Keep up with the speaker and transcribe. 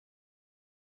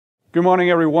Good morning,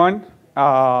 everyone.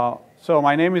 So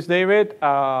my name is David. It's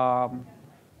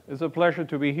a pleasure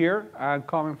to be here. I'm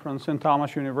coming from St.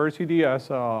 Thomas University as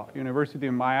a university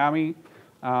in Miami,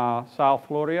 South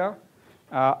Florida.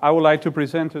 I would like to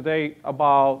present today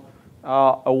about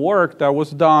a work that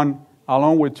was done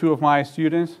along with two of my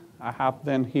students. I have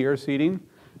them here sitting.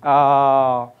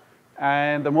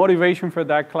 And the motivation for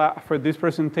this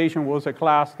presentation was a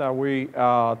class that we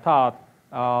taught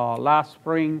last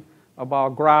spring about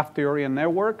graph theory and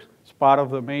networks. It's part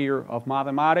of the major of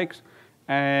mathematics.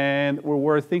 And we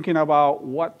were thinking about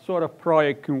what sort of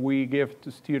project can we give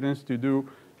to students to do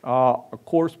a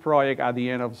course project at the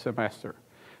end of the semester.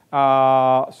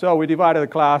 So we divided the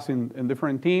class in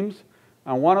different teams.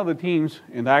 And one of the teams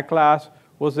in that class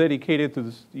was dedicated to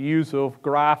the use of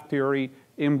graph theory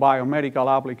in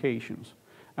biomedical applications.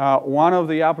 One of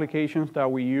the applications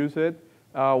that we used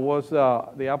was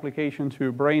the application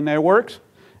to brain networks.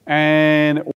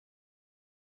 And,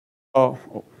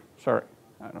 sorry,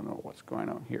 I don't know what's going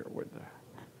on here with that.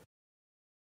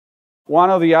 One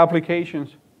of the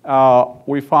applications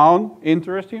we found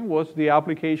interesting was the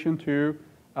application to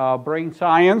brain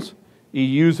science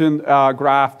using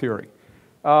graph theory.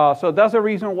 So that's the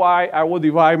reason why I will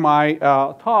divide my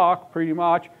talk pretty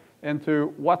much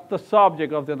into what's the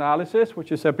subject of the analysis,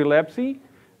 which is epilepsy,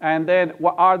 and then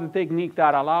what are the techniques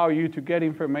that allow you to get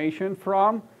information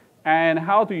from, and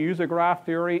how to use a graph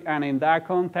theory, and in that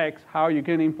context, how you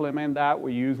can implement that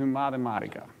with using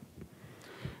Mathematica.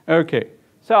 Okay,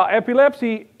 so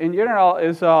epilepsy in general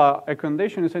is a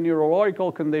condition, it's a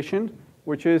neurological condition,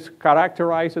 which is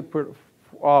characterized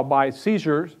by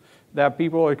seizures that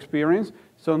people experience.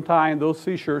 Sometimes those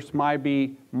seizures might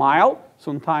be mild,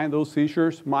 sometimes those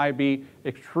seizures might be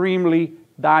extremely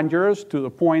dangerous to the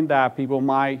point that people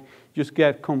might just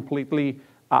get completely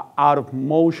out of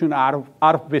motion, out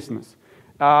of business.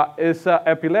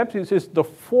 Epilepsy is the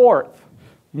fourth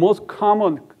most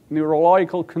common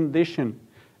neurological condition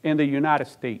in the United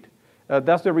States.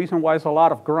 That's the reason why there's a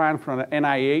lot of grant from the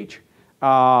NIH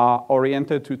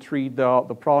oriented to treat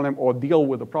the problem or deal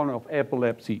with the problem of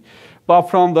epilepsy. But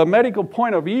from the medical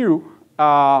point of view,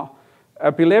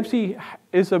 epilepsy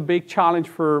is a big challenge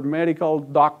for medical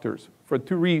doctors for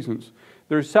two reasons.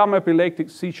 There's some epileptic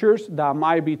seizures that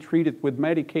might be treated with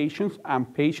medications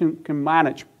and patient can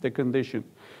manage the condition.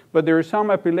 But there are some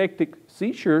epileptic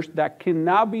seizures that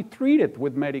cannot be treated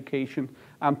with medication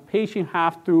and patients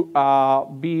have to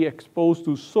be exposed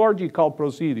to surgical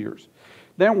procedures.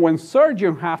 Then when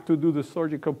surgeons have to do the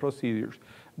surgical procedures,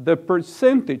 the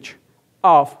percentage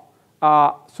of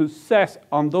success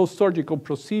on those surgical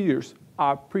procedures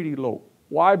are pretty low.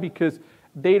 Why? Because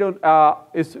they don't,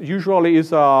 it's usually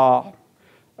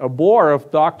a board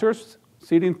of doctors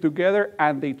sitting together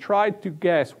and they try to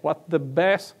guess what the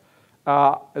best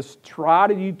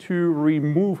strategy to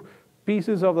remove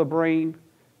pieces of the brain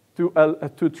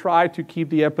to try to keep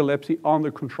the epilepsy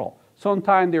under control.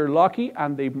 Sometimes they're lucky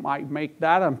and they might make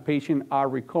that and patients are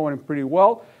recovering pretty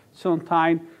well.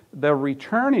 Sometimes the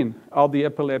returning of the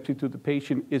epilepsy to the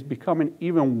patient is becoming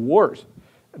even worse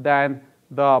than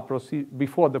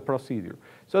before the procedure.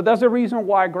 So that's the reason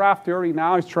why graph theory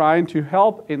now is trying to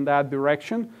help in that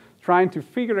direction, trying to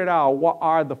figure it out what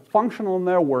are the functional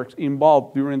networks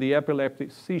involved during the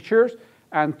epileptic seizures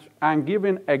and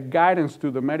giving a guidance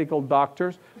to the medical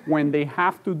doctors when they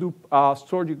have to do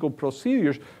surgical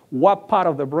procedures, what part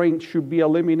of the brain should be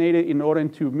eliminated in order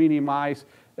to minimize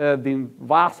the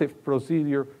invasive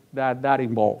procedure that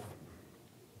involves.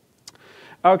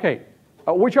 Okay,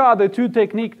 which are the two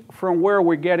techniques from where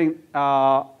we're getting,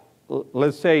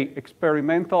 let's say,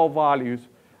 experimental values?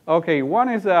 Okay, one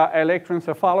is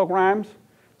electroencephalograms.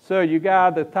 So you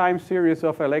got the time series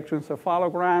of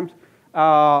electroencephalograms,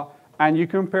 and you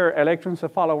compare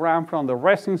electroencephalogram from the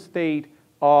resting state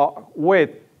with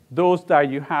those that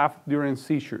you have during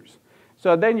seizures.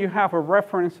 So then you have a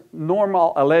reference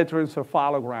normal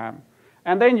electroencephalogram.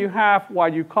 And then you have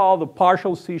what you call the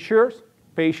partial seizures,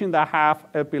 patients that have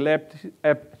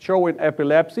showing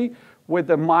epilepsy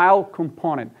with a mild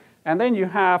component. And then you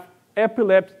have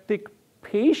epileptic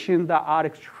patients that are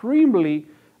extremely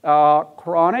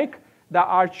chronic, that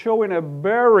are showing a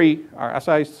very, as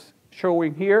I'm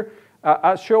showing here,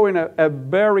 showing a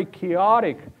very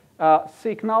chaotic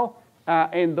signal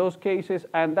in those cases,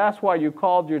 and that's why you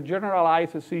call your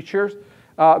generalized seizures,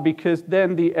 because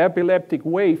then the epileptic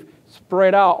wave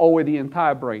spread out over the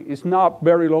entire brain. It's not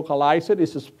very localized,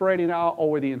 it's spreading out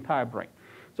over the entire brain.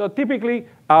 So typically,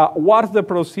 what's the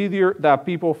procedure that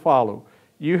people follow?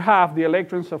 You have the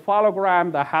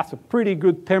electroencephalogram that has a pretty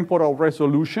good temporal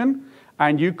resolution,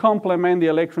 and you complement the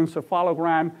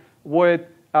electroencephalogram with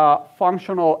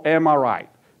functional MRI.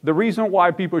 The reason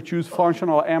why people choose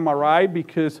functional MRI,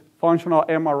 because functional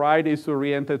MRI is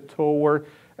oriented toward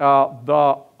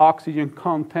the oxygen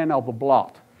content of the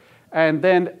blood. And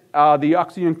then the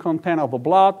oxygen content of the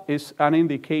blood is an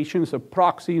indication, it's a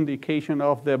proxy indication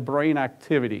of the brain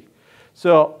activity.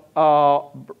 So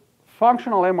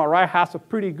functional MRI has a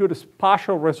pretty good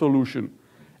spatial resolution,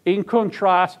 in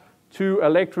contrast to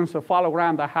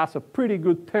electroencephalogram that has a pretty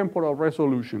good temporal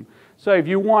resolution. So if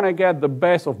you want to get the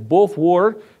best of both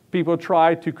worlds, people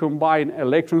try to combine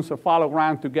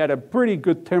electroencephalogram to get a pretty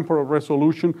good temporal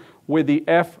resolution with the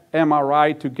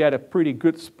fMRI to get a pretty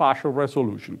good spatial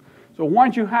resolution. So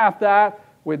once you have that,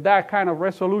 with that kind of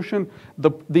resolution,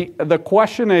 the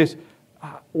question is,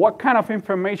 what kind of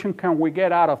information can we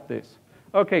get out of this?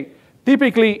 Okay,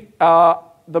 typically,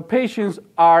 the patients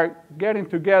are getting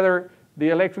together the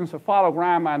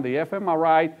electroencephalogram and the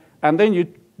fMRI, and then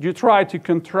you try to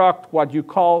construct what you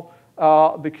call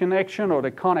the connection or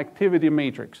the connectivity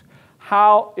matrix.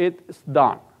 How it's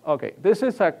done. Okay, this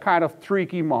is a kind of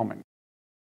tricky moment.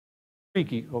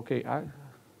 Tricky, okay.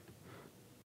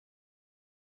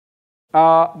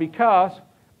 Because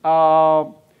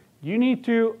you need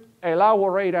to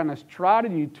elaborate on a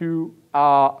strategy to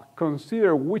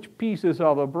consider which pieces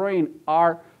of the brain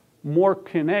are more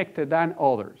connected than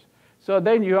others. So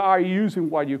then you are using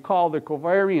what you call the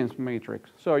covariance matrix.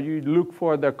 So you look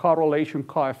for the correlation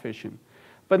coefficient.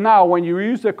 But now when you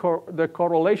use the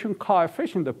correlation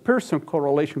coefficient, the Pearson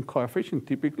correlation coefficient,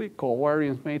 typically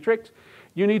covariance matrix,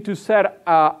 you need to set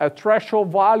a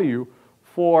threshold value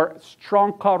for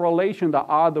strong correlation that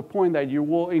are the point that you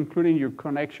will include in your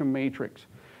connection matrix.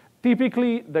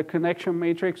 Typically, the connection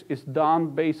matrix is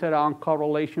done based on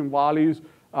correlation values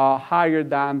higher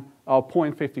than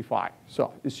 0.55.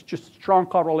 So it's just strong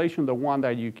correlation, the one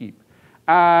that you keep.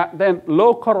 Then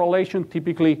low correlation,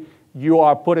 typically you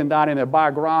are putting that in the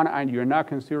background and you're not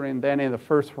considering then in the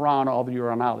first round of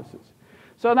your analysis.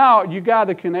 So now you got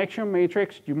the connection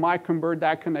matrix. You might convert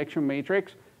that connection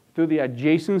matrix to the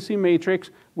adjacency matrix,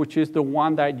 which is the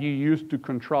one that you use to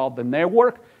control the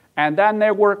network. And that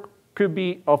network could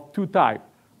be of two types.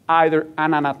 Either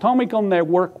an anatomical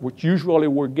network, which usually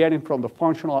we're getting from the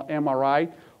functional MRI,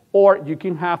 or you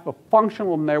can have a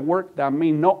functional network. That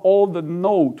means not all the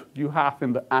nodes you have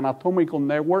in the anatomical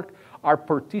network are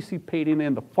participating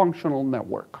in the functional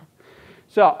network.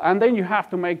 So, and then you have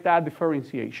to make that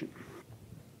differentiation.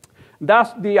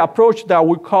 That's the approach that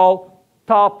we call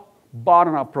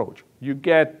top-bottom approach. You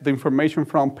get the information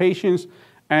from patients,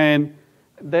 and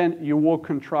then you will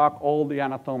construct all the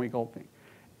anatomical things.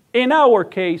 In our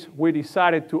case, we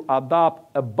decided to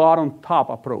adopt a bottom-top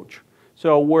approach.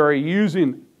 So we're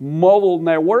using model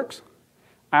networks,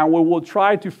 and we will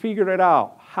try to figure it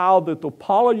out how the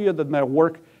topology of the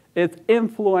network is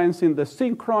influencing the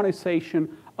synchronization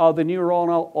of the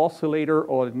neuronal oscillator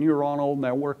or the neuronal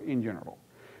network in general.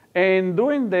 In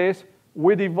doing this,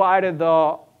 we divided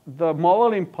the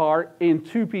modeling part in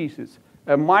two pieces.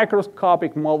 A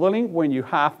microscopic modeling when you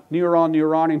have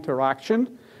neuron-neuron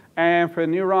interaction. And for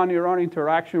neuron-neuron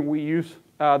interaction, we use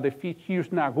the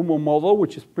Hughes-Nagumo model,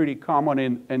 which is pretty common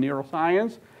in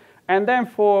neuroscience. And then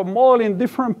for modeling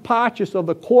different patches of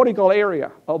the cortical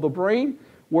area of the brain,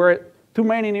 where too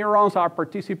many neurons are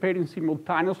participating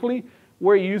simultaneously,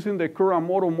 we're using the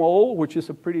Kuramoto model, which is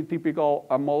a pretty typical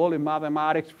model in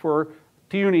mathematics for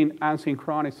tuning and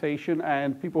synchronization.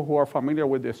 And people who are familiar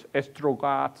with this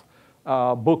Strogat's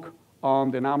book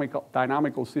on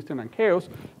dynamical system and chaos,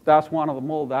 that's one of the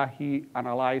models that he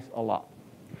analyzed a lot.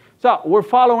 So we're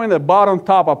following the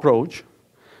bottom-top approach.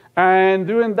 And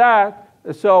doing that,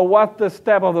 so what's the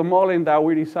step of the modeling that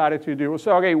we decided to do?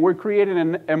 So okay, we're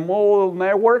creating a model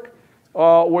network.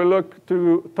 We look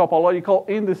to topological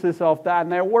indices of that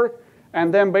network.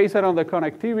 And then based on the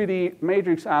connectivity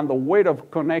matrix and the weight of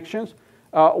connections,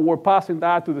 we're passing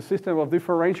that to the system of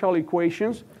differential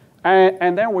equations.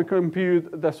 And then we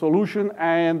compute the solution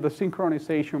and the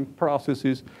synchronization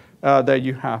processes that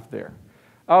you have there.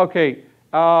 Okay,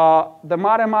 the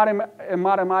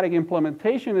mathematic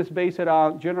implementation is based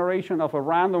on generation of a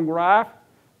random graph.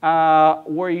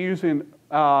 We're using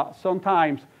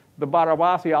sometimes the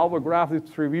Barabasi-Albert graph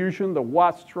distribution, the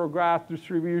Watt-Stroh graph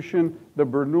distribution, the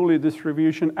Bernoulli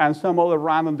distribution, and some other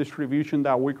random distribution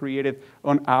that we created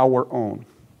on our own.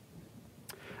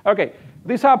 Okay.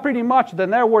 These are pretty much the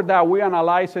network that we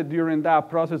analyzed during that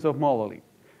process of modeling.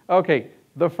 Okay,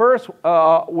 the first,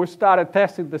 we started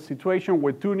testing the situation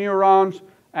with 2 neurons,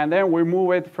 and then we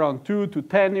move it from 2 to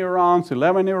 10 neurons,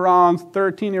 11 neurons,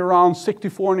 13 neurons,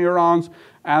 64 neurons,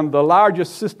 and the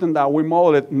largest system that we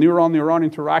modeled, neuron-neuron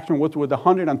interaction, was with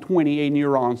 128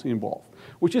 neurons involved,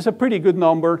 which is a pretty good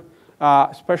number.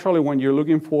 especially when you're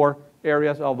looking for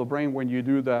areas of the brain when you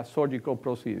do the surgical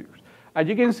procedures. As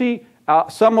you can see,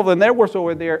 some of the networks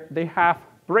over there, they have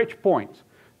bridge points.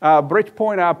 Bridge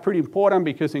points are pretty important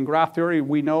because in graph theory,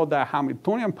 we know that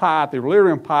Hamiltonian path, the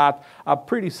Eulerian path are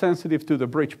pretty sensitive to the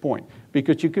bridge point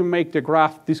because you can make the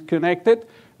graph disconnected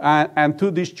and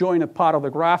two disjointed part of the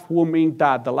graph will mean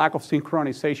that the lack of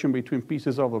synchronization between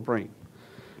pieces of the brain.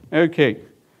 Okay,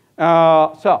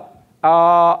 the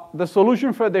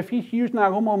solution for the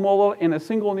Hughes-Nagumo model in a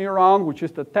single neuron, which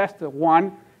is the tested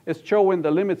one, is showing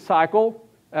the limit cycle,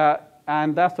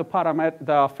 and that's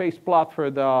the phase plot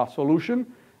for the solution.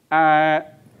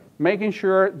 Making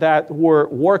sure that we're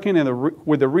working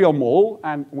with the real model,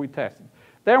 and we test it.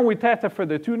 Then we tested for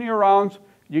the two neurons.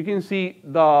 You can see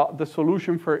the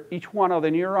solution for each one of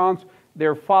the neurons.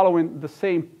 They're following the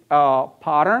same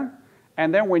pattern.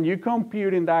 And then when you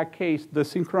compute, in that case, the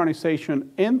synchronization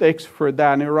index for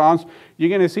that neurons, you're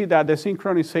going to see that the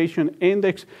synchronization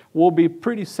index will be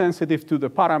pretty sensitive to the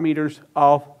parameters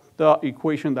of the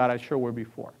equation that I showed you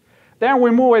before. Then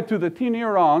we move it to the T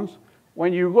neurons.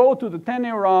 When you go to the 10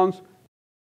 neurons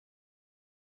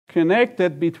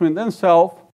connected between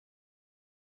themselves,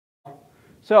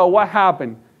 so what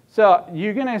happened? So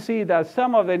you're going to see that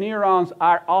some of the neurons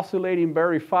are oscillating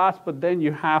very fast, but then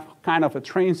you have kind of a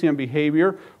transient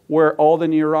behavior where all the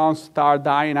neurons start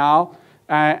dying out,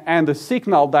 and the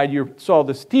signal that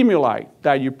the stimuli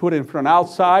that you put in from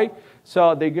outside,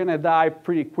 so they're going to die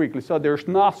pretty quickly. So there's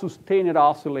not sustained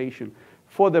oscillation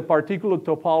for the particular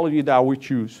topology that we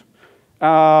choose.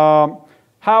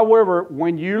 However,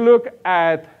 when you look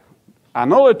at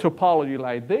another topology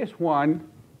like this one,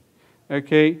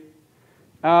 okay,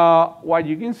 what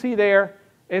you can see there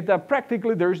is that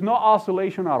practically there's no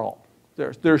oscillation at all.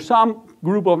 There's some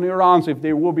group of neurons, if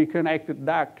they will be connected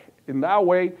in that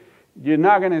way, you're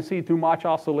not going to see too much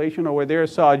oscillation over there,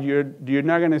 so you're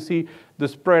not going to see the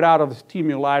spread out of the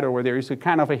stimuli over there. It's a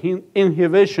kind of an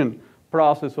inhibition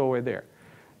process over there.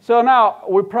 So now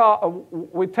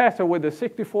we tested with the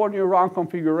 64 neuron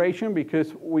configuration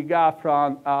because we got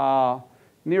from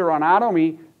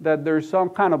neuroanatomy that there's some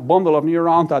kind of bundle of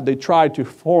neurons that they try to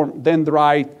form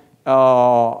dendrite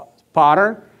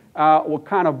pattern with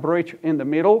kind of bridge in the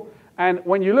middle. And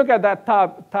when you look at that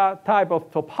type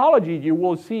of topology, you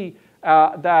will see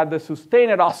that the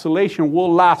sustained oscillation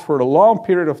will last for a long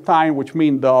period of time, which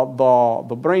means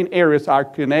the brain areas are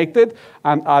connected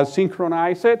and are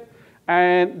synchronized.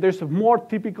 And there's a more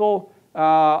typical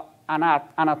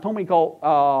anatomical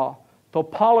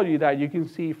topology that you can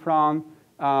see from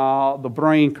the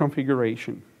brain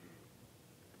configuration.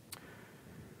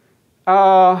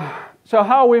 So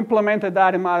how we implemented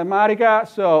that in Mathematica?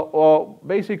 So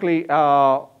basically,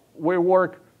 we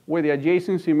work with the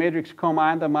adjacency matrix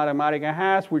command that Mathematica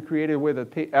has. We created with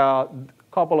a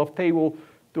couple of tables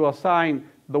to assign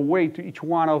the weight to each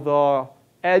one of the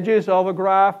edges of a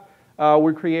graph.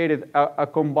 We created a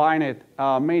combined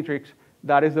matrix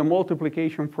that is the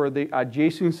multiplication for the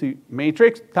adjacency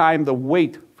matrix times the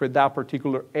weight for that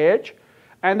particular edge.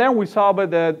 And then we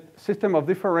solved the system of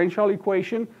differential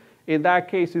equation. In that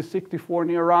case, it's 64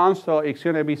 neurons, so it's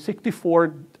going to be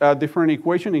 64 different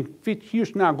equations in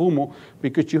Hughes-Nagumo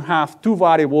because you have two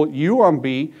variables, u and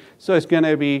b, so it's going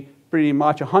to be pretty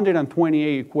much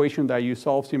 128 equations that you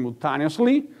solve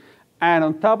simultaneously. And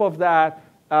on top of that,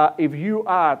 if you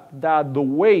add that the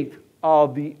weight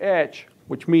of the edge,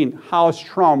 which means how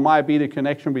strong might be the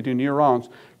connection between neurons,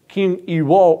 can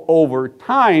evolve over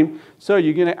time, so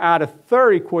you're going to add a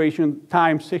third equation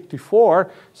times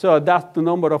 64, so that's the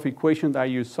number of equations that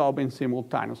you're solving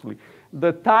simultaneously.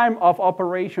 The time of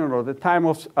operation or the time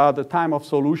of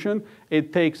solution,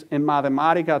 it takes in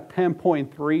Mathematica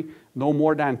 10.3, no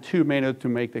more than 2 minutes to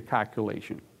make the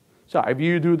calculation. So if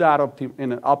you do that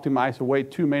in an optimized way,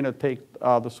 2 minutes take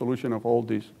the solution of all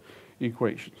these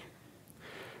equations.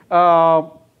 For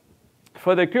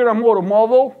the Kuramoto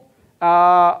model,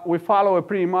 we follow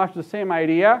pretty much the same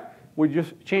idea. We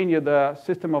just change the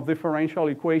system of differential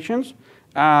equations.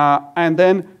 And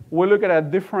then we look at a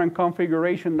different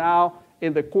configuration now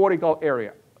in the cortical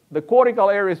area. The cortical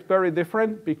area is very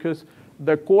different because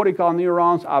the cortical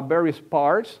neurons are very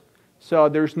sparse. So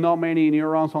there's not many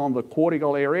neurons on the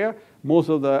cortical area. Most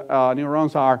of the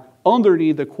neurons are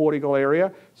underneath the cortical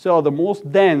area. So the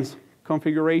most dense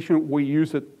configuration, we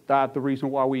use it. That's the reason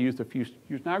why we use the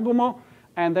Hughes-Nagumo.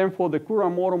 And then for the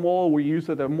Kuramoto model, we use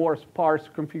a more sparse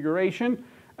configuration.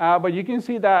 But you can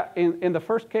see that in the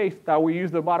first case that we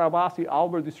use the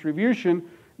Barabasi-Albert distribution,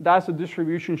 that's a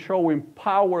distribution showing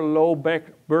power law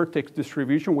vertex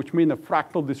distribution, which means a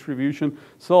fractal distribution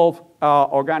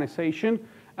self-organization.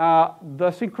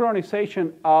 the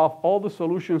synchronization of all the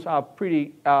solutions are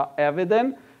pretty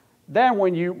evident. Then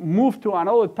when you move to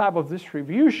another type of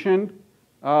distribution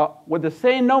with the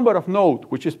same number of nodes,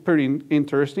 which is pretty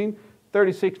interesting,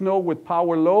 36 node with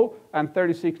power low and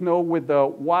 36 node with the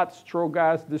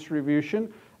watt/stroke-gas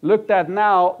distribution, looked at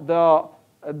now,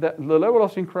 the level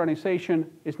of synchronization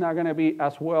is not going to be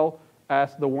as well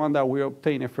as the one that we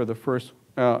obtained for the first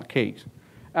case.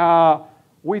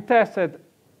 We tested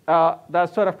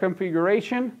that sort of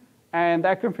configuration, and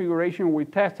that configuration we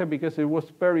tested because it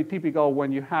was very typical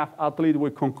when you have athlete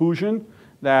with concussion,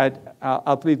 that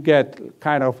athlete get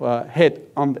kind of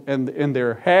hit in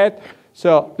their head.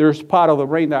 So there's part of the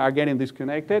brain that are getting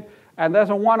disconnected. And that's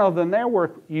one of the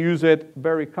network use it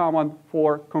very common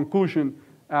for concussion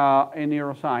in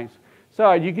neuroscience.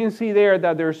 So you can see there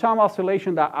that there's some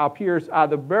oscillation that appears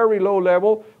at a very low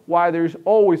level, while there's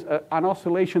always an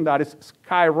oscillation that is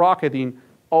skyrocketing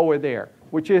over there,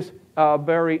 which is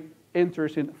very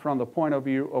interesting from the point of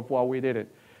view of what we did it.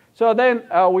 So then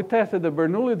we tested the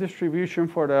Bernoulli distribution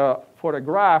for the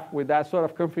graph with that sort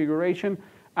of configuration,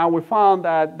 and we found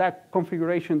that that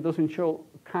configuration doesn't show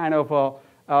kind of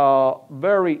a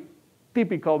very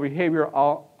typical behavior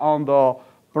on the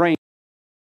brain.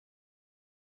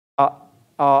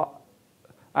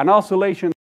 An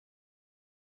oscillation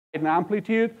in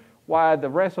amplitude, while the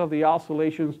rest of the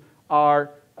oscillations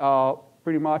are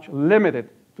pretty much limited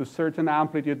to certain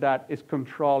amplitude that is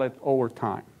controlled over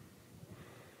time.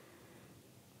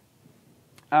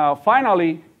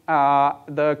 Finally,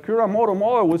 the Kuramoto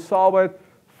model was solved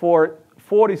for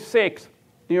 46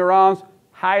 neurons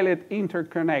highly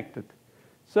interconnected.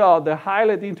 So the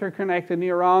highly interconnected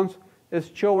neurons is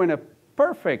showing a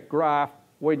perfect graph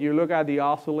when you look at the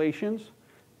oscillations.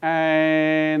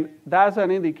 And that's an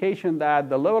indication that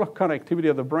the level of connectivity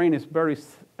of the brain is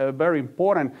very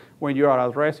important when you are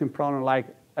addressing problems like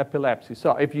epilepsy.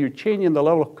 So if you're changing the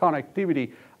level of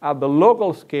connectivity at the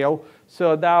local scale,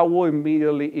 so that will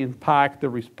immediately impact the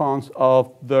response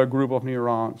of the group of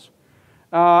neurons.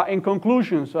 In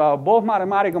conclusions, both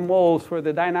mathematical models for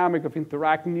the dynamic of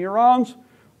interacting neurons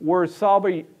were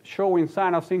solved showing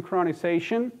sign of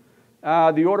synchronization.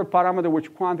 The order parameter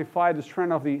which quantified the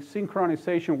strength of the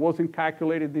synchronization wasn't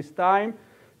calculated this time.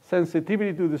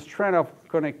 Sensitivity to the strength of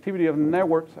connectivity of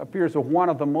networks appears as one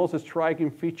of the most striking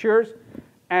features.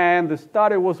 And the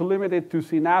study was limited to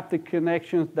synaptic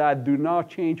connections that do not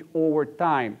change over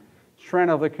time.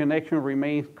 Strength of the connection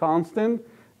remains constant.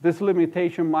 This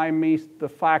limitation might miss the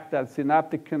fact that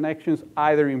synaptic connections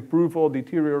either improve or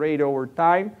deteriorate over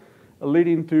time,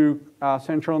 leading to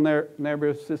central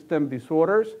nervous system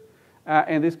disorders.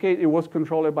 In this case, it was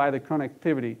controlled by the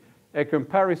connectivity. A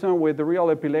comparison with the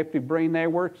real epileptic brain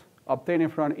networks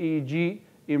obtained from EEG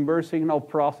inverse signal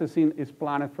processing is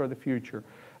planned for the future.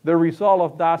 The result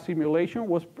of that simulation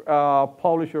was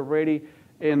published already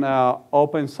in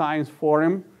Open Science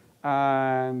Forum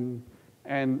and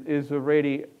is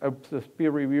already a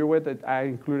peer review with it. I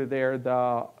included there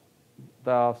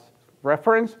the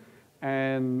reference,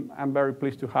 and I'm very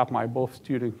pleased to have my both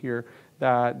students here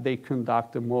that they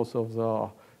conducted most of the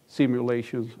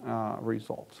simulations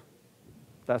results.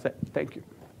 That's it. Thank you.